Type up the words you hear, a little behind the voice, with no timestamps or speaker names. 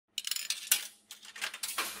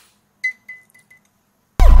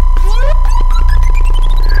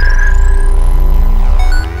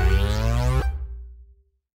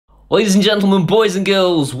Ladies and gentlemen, boys and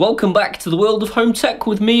girls, welcome back to the world of home tech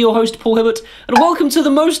with me, your host Paul Hibbert, and welcome to the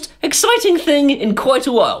most exciting thing in quite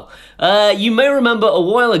a while. You may remember a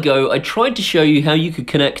while ago I tried to show you how you could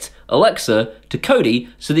connect Alexa to Kodi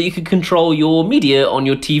so that you could control your media on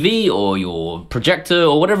your TV or your projector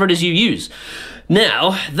or whatever it is you use.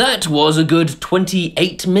 Now, that was a good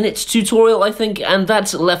 28 minutes tutorial, I think, and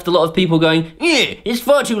that left a lot of people going, it's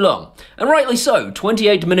far too long. And rightly so,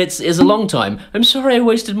 28 minutes is a long time. I'm sorry I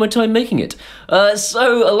wasted my time making it.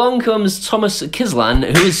 So along comes Tomas Kislan,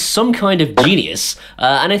 who is some kind of genius,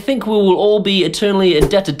 and I think we will all be eternally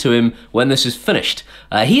indebted to him when this is finished.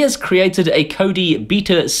 He has created a Kodi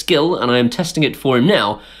beta skill, and I am testing it for him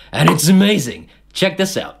now, and it's amazing. Check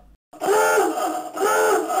this out.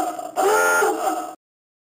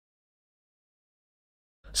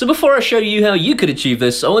 So before I show you how you could achieve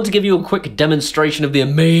this, I want to give you a quick demonstration of the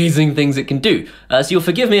amazing things it can do. So you'll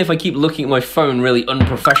forgive me if I keep looking at my phone really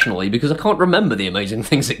unprofessionally because I can't remember the amazing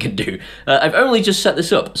things it can do. I've only just set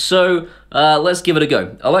this up, so let's give it a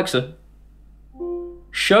go. Alexa,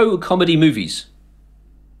 show comedy movies.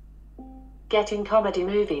 Getting comedy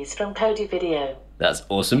movies from Kodi Video. That's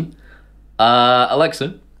awesome.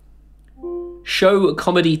 Alexa, show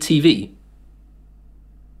comedy TV.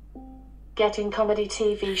 Getting comedy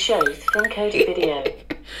TV shows from Kodi Video.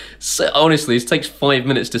 So honestly, this takes 5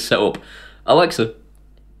 minutes to set up. Alexa,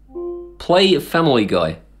 play Family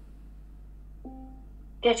Guy.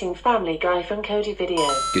 Getting Family Guy from Kodi Video.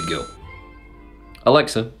 Good girl.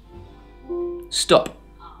 Alexa, stop.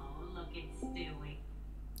 Oh, look, it's Stewie.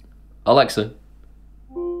 Alexa,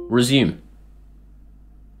 resume.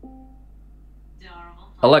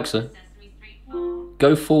 Alexa,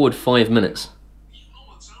 go forward 5 minutes.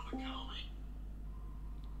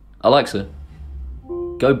 Alexa,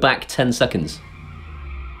 go back 10 seconds.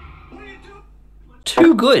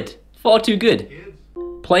 Too good. Far too good.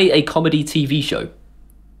 Play a comedy TV show.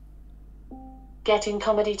 Getting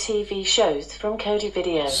comedy TV shows from Kodi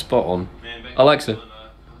Video. Spot on. Alexa,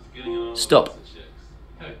 stop.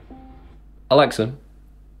 Alexa,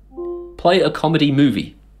 play a comedy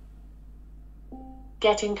movie.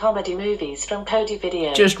 Getting comedy movies from Kodi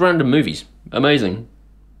Video. Just random movies. Amazing.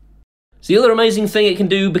 So the other amazing thing it can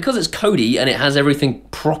do, because it's Kodi and it has everything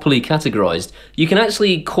properly categorized, you can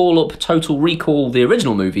actually call up Total Recall the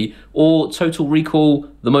original movie or Total Recall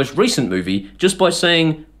the most recent movie just by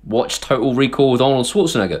saying, watch Total Recall with Arnold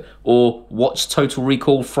Schwarzenegger or watch Total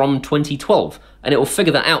Recall from 2012, and it will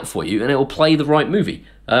figure that out for you and it will play the right movie,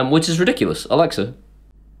 which is ridiculous. Alexa,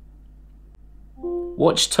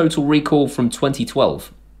 watch Total Recall from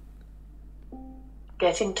 2012.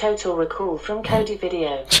 Getting Total Recall from Kodi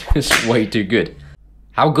Video. It's way too good.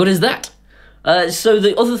 How good is that? So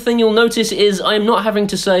the other thing you'll notice is I'm not having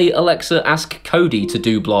to say, Alexa, ask Kodi to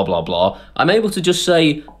do blah blah blah. I'm able to just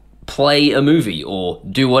say, play a movie or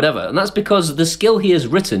do whatever. And that's because the skill he has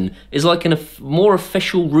written is like a more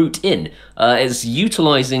official route in. It's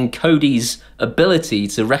utilizing Kodi's ability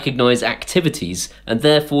to recognize activities, and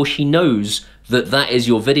therefore she knows that is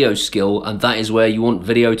your video skill and that is where you want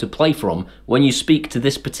video to play from when you speak to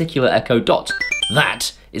this particular Echo Dot.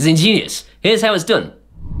 That is ingenious. Here's how it's done.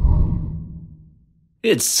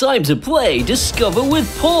 It's time to play Discover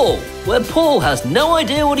with Paul, where Paul has no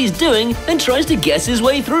idea what he's doing and tries to guess his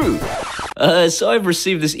way through. So I've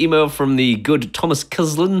received this email from the good Tomas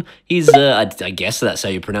Kislan. He's, I guess that's how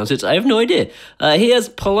you pronounce it. I have no idea. He has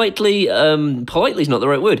politely is not the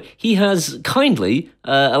right word. He has kindly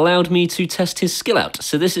allowed me to test his skill out.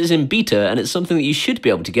 So this is in beta, and it's something that you should be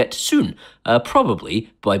able to get soon, probably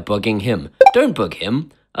by bugging him. Don't bug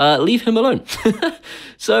him. Leave him alone.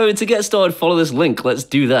 So to get started, follow this link. Let's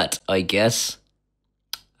do that, I guess.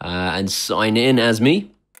 And sign in as me.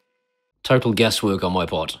 Total guesswork on my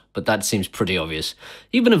part, but that seems pretty obvious.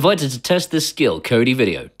 You've been invited to test this skill, Kodi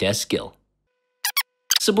Video, der skill.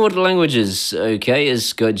 Supported languages, okay,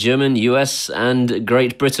 is got German, US, and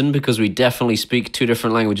Great Britain, because we definitely speak 2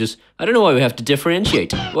 different languages. I don't know why we have to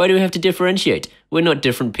differentiate. Why do we have to differentiate? We're not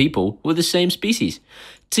different people, we're the same species.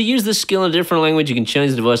 To use this skill in a different language, you can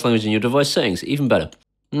change the device language in your device settings, even better.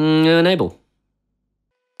 Enable.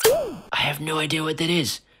 I have no idea what that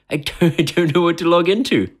is. I don't know what to log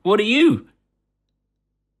into. What are you?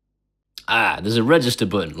 Ah, there's a register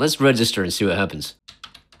button. Let's register and see what happens.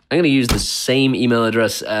 I'm going to use the same email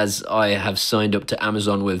address as I have signed up to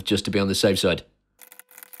Amazon with just to be on the safe side.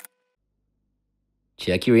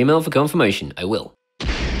 Check your email for confirmation. I will.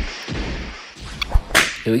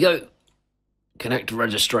 Here we go. Connect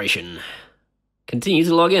registration. Continue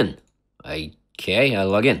to log in. Okay, I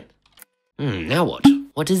log in. Now what?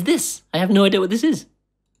 What is this? I have no idea what this is.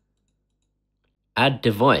 Add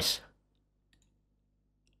device.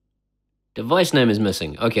 Device name is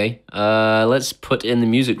missing. Okay, let's put in the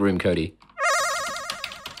music room, Kodi.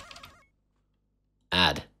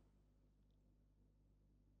 Add.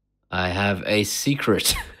 I have a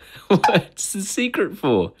secret. What's the secret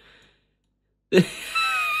for?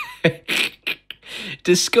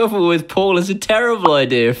 Discover with Paul is a terrible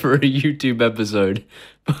idea for a YouTube episode.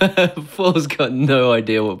 Paul's got no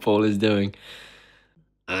idea what Paul is doing.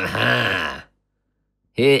 Aha!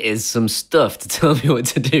 Here is some stuff to tell me what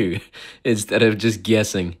to do, instead of just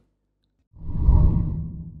guessing.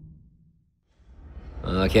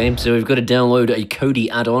 Okay, so we've got to download a Kodi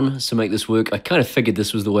add-on to make this work. I kind of figured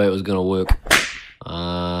this was the way it was going to work.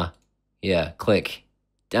 Yeah, click.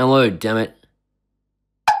 Download, damn it.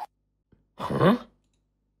 Huh?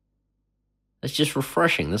 That's just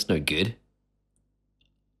refreshing, that's no good.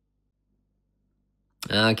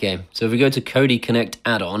 Okay, so if we go to Kodi Connect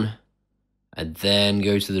add-on, and then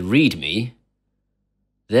go to the README,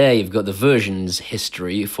 there you've got the versions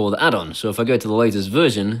history for the add-on. So if I go to the latest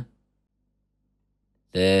version,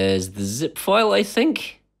 there's the zip file, I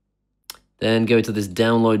think. Then go to this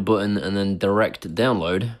download button and then direct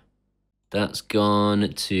download. That's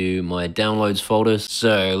gone to my downloads folder.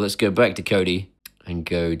 So let's go back to Kodi and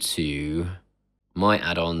go to my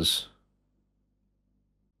add-ons,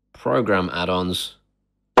 program add-ons,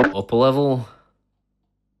 upper level,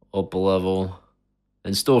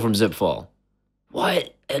 install from zip file. Why?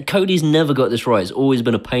 Kodi's never got this right. It's always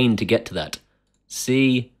been a pain to get to that.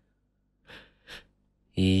 See,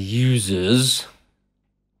 he uses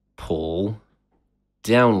Paul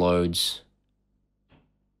downloads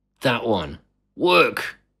that one.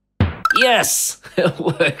 Work. Yes, it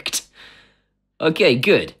worked. Okay,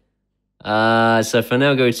 good. So if I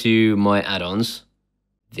now go to my add-ons,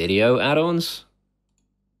 video add-ons,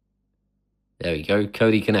 there we go,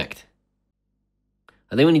 Kodi Connect.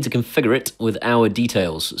 I think we need to configure it with our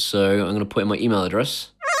details, so I'm going to put in my email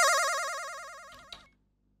address.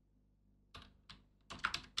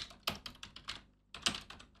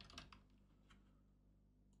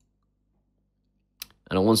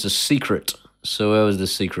 And it wants a secret, so where was the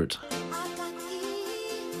secret?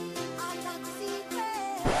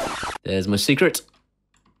 There's my secret.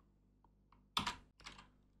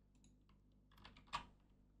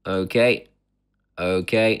 Okay.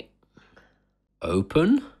 Okay.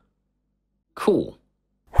 Open. Cool.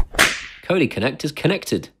 Kodi Connect is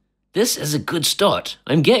connected. This is a good start.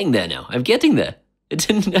 I'm getting there now. I'm getting there. It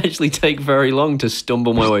didn't actually take very long to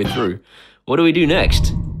stumble my way through. What do we do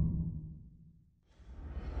next?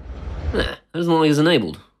 Nah, it doesn't look like it's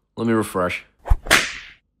enabled. Let me refresh.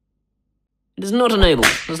 It is not enabled.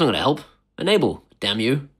 That's not going to help. Enable, damn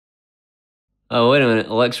you. Oh, wait a minute.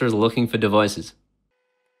 Alexa is looking for devices.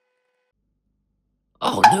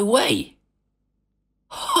 Oh, no way.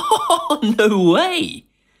 Oh, no way.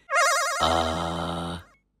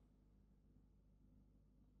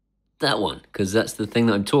 That one, because that's the thing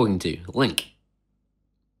that I'm talking to. Link.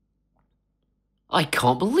 I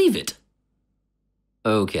can't believe it.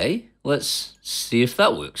 Okay, let's see if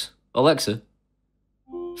that works. Alexa,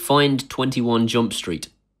 find 21 Jump Street.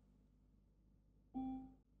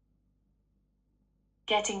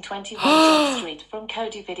 Getting 21 Jump Street from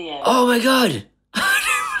Kodi Video. Oh my god! I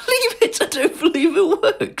don't believe it! I don't believe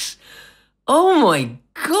it works! Oh my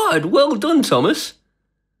god! Well done, Thomas!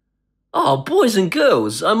 Oh, boys and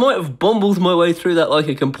girls, I might have bumbled my way through that like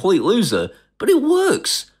a complete loser, but it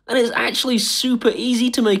works! And it's actually super easy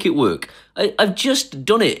to make it work. I've just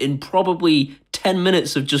done it in probably 10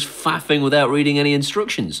 minutes of just faffing without reading any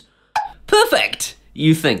instructions. Perfect,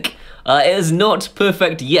 you think. It is not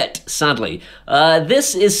perfect yet, sadly.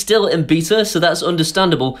 This is still in beta, so that's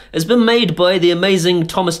understandable. It's been made by the amazing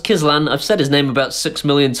Tomas. I've said his name about 6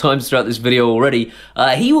 million times throughout this video already.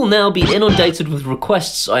 He will now be inundated with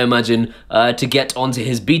requests, I imagine, to get onto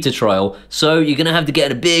his beta trial. So you're going to have to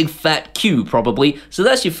get a big fat queue, probably. So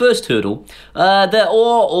that's your first hurdle. There are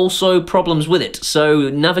also problems with it. So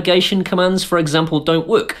navigation commands, for example, don't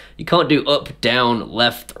work. You can't do up, down,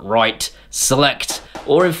 left, right, select,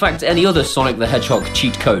 or in fact any other Sonic the Hedgehog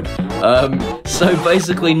cheat code. So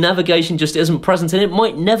basically navigation just isn't present, and it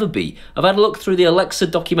might never be. I've had a look through the Alexa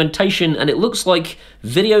documentation and it looks like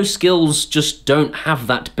video skills just don't have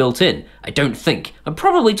that built in. I don't think. I'm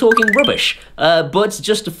probably talking rubbish, but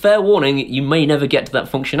just a fair warning, you may never get to that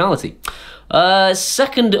functionality.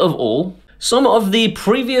 Second of all, some of the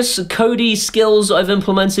previous Kodi skills I've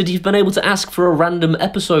implemented, you've been able to ask for a random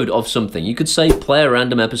episode of something. You could say, play a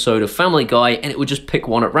random episode of Family Guy, and it would just pick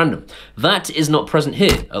one at random. That is not present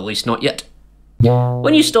here, at least not yet.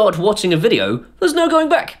 When you start watching a video, there's no going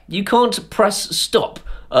back. You can't press stop.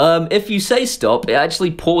 If you say stop, it actually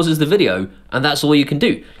pauses the video, and that's all you can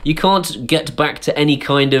do. You can't get back to any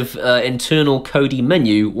kind of internal Kodi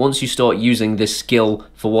menu once you start using this skill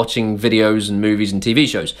for watching videos and movies and TV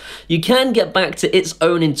shows. You can get back to its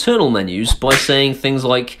own internal menus by saying things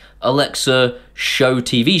like, Alexa, show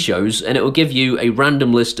TV shows, and it will give you a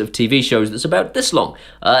random list of TV shows that's about this long,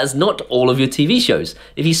 as not all of your TV shows.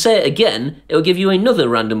 If you say it again, it will give you another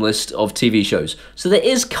random list of TV shows. So there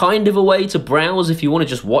is kind of a way to browse if you want to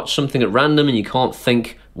just watch something at random and you can't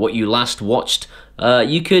think what you last watched.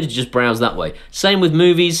 You could just browse that way. Same with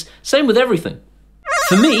movies, same with everything.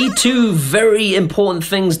 For me, two very important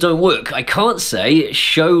things don't work. I can't say,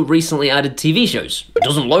 show recently added TV shows. It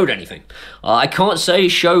doesn't load anything. I can't say,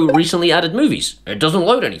 show recently added movies. It doesn't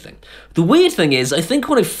load anything. The weird thing is, I think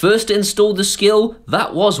when I first installed the skill,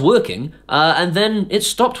 that was working, and then it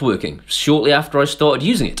stopped working shortly after I started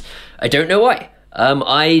using it. I don't know why.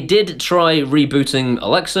 I did try rebooting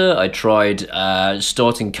Alexa, I tried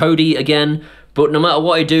starting Kodi again, but no matter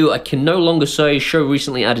what I do, I can no longer say show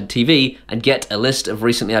recently added TV and get a list of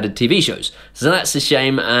recently added TV shows. So that's a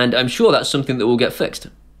shame, and I'm sure that's something that will get fixed.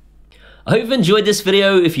 I hope you've enjoyed this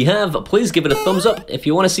video. If you have, please give it a thumbs up. If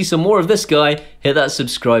you want to see some more of this guy, hit that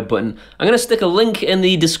subscribe button. I'm going to stick a link in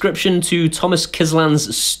the description to Tomas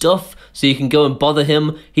Kislan's stuff, so you can go and bother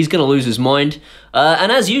him. He's going to lose his mind.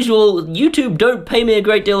 And as usual, YouTube don't pay me a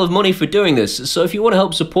great deal of money for doing this, so if you want to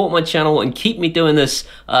help support my channel and keep me doing this,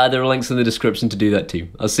 there are links in the description to do that too.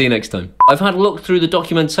 I'll see you next time. I've had a look through the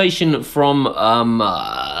documentation from,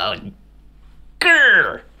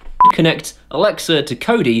 connect Alexa to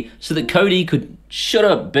Kodi so that Kodi could... Shut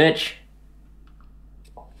up, bitch.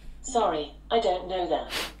 Sorry, I don't know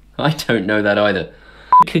that. I don't know that either.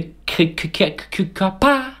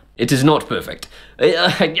 It is not perfect.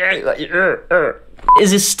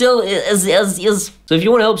 Is it still is? So if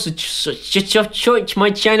you want to help, subscribe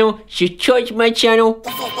my channel.